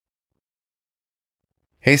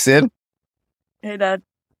Hey, Sid. Hey, Dad.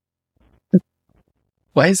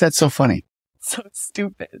 Why is that so funny? So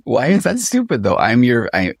stupid. Why is that stupid, though? I am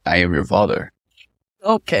your father.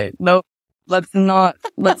 Okay, nope. Let's not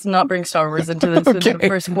bring Star Wars into this in the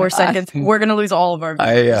first 4 seconds. We're going to lose all of our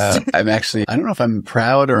viewers. I'm actually, I don't know if I'm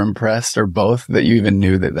proud or impressed or both that you even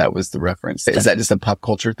knew that was the reference. Is that just a pop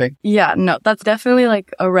culture thing? Yeah, no, that's definitely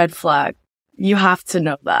like a red flag. You have to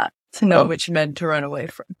know that to know which men to run away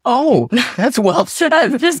from. Oh, that's well said.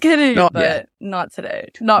 I'm just kidding, No, but not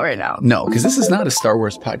today. Not right now. No, because this is not a Star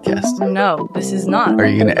Wars podcast. No, this is not. Are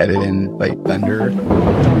you going to edit in like thunder?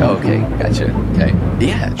 Oh, okay, gotcha. Okay.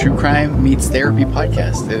 Yeah, True Crime Meets Therapy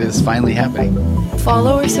podcast. It is finally happening.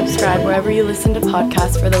 Follow or subscribe wherever you listen to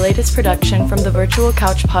podcasts for the latest production from the Virtual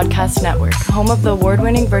Couch Podcast Network, home of the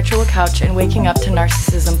award-winning Virtual Couch and Waking Up to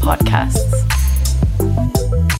Narcissism podcasts.